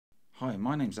Hi,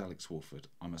 my name's Alex Wolford.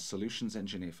 I'm a solutions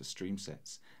engineer for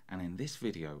StreamSets, and in this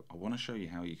video I want to show you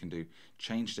how you can do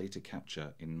change data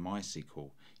capture in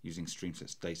MySQL using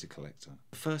StreamSets Data Collector.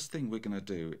 The first thing we're going to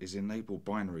do is enable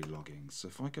binary logging. So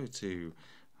if I go to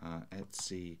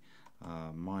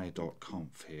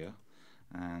my.conf here,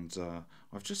 and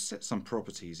I've just set some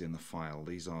properties in the file.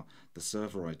 These are the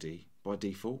server ID. By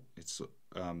default it's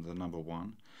the number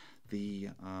 1. The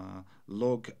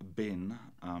log bin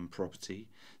property.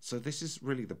 So this is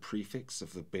really the prefix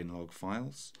of the bin log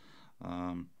files.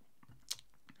 How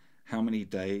many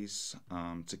days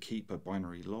to keep a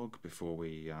binary log before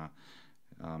we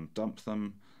dump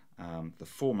them. The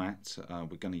format,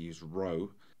 we're going to use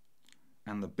row,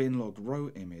 and the bin log row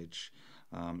image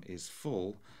is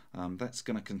full. That's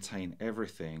going to contain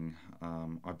everything.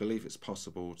 I believe it's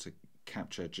possible to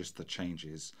capture just the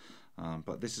changes,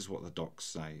 but this is what the docs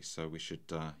say, so we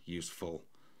should use full.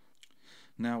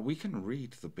 Now we can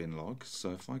read the bin log,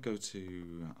 so if I go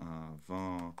to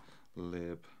var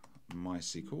lib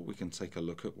MySQL, we can take a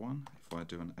look at one. If I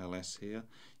do an ls here,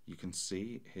 you can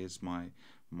see here's my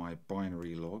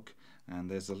binary log, and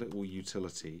there's a little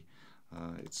utility.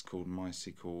 It's called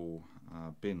MySQL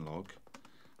bin log.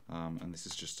 And this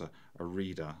is just a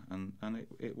reader, and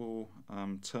it will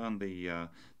turn the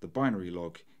binary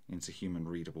log into human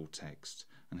readable text.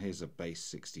 And here's a base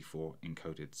 64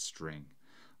 encoded string.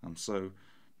 So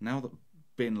now that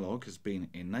bin log has been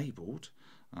enabled,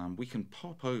 we can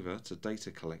pop over to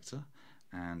Data Collector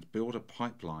and build a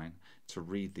pipeline to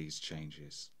read these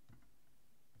changes.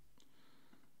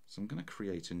 So I'm going to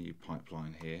create a new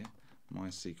pipeline here,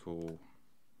 MySQL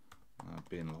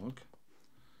bin log.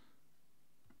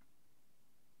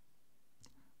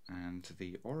 And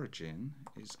the origin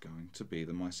is going to be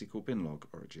the MySQL bin log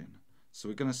origin. So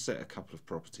we're going to set a couple of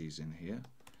properties in here.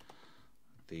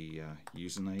 The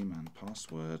username and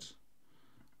password.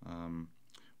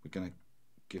 We're going to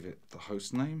give it the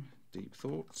host name, Deep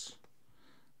Thoughts,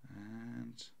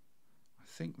 and I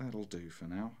think that'll do for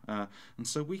now. And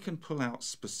so we can pull out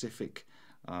specific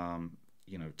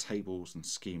tables and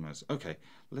schemas. Okay,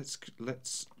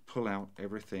 let's pull out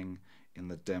everything in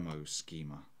the demo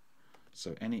schema.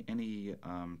 So any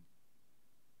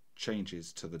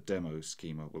changes to the demo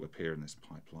schema will appear in this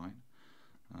pipeline.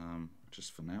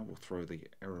 Just for now, we'll throw the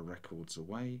error records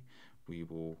away. We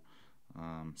will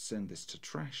send this to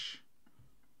trash,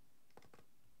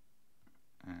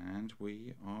 and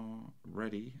we are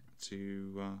ready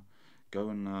to go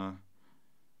and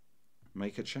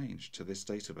make a change to this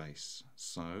database.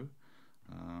 So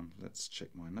let's check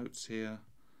my notes here.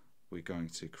 We're going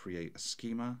to create a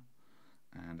schema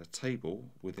and a table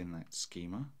within that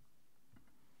schema.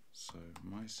 So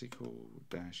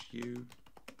MySQL-U.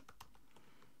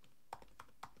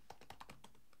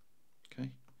 Okay,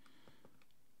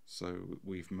 so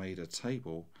we've made a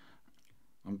table.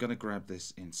 I'm going to grab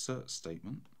this insert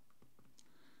statement,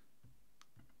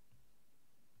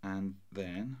 and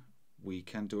then we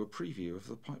can do a preview of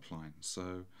the pipeline.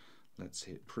 So let's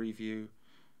hit preview.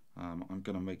 I'm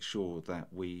going to make sure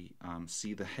that we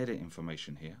see the header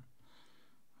information here.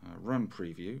 Run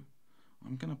preview.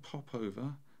 I'm going to pop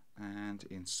over and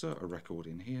insert a record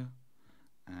in here,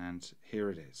 and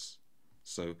here it is.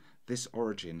 So this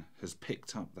origin has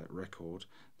picked up that record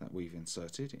that we've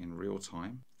inserted in real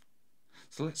time.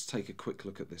 So let's take a quick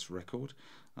look at this record.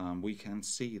 We can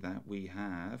see that we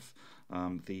have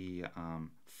the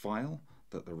file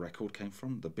that the record came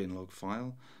from, the bin log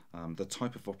file, the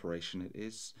type of operation it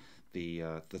is,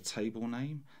 the table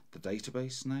name, the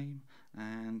database name,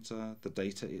 and the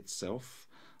data itself.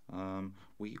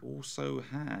 We also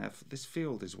have, this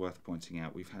field is worth pointing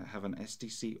out, we have an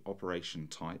SDC operation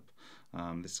type.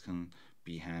 This can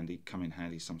be handy, come in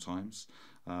handy sometimes.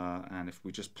 And if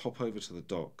we just pop over to the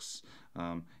docs,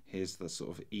 here's the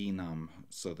sort of enum,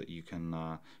 so that you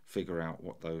can figure out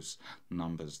what those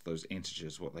numbers, those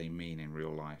integers, what they mean in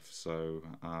real life. So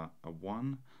a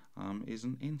 1 is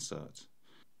an insert.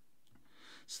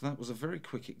 So that was a very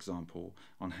quick example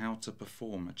on how to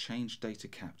perform a change data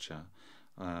capture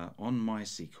on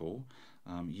MySQL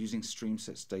using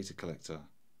StreamSets Data Collector.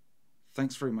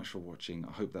 Thanks very much for watching.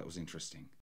 I hope that was interesting.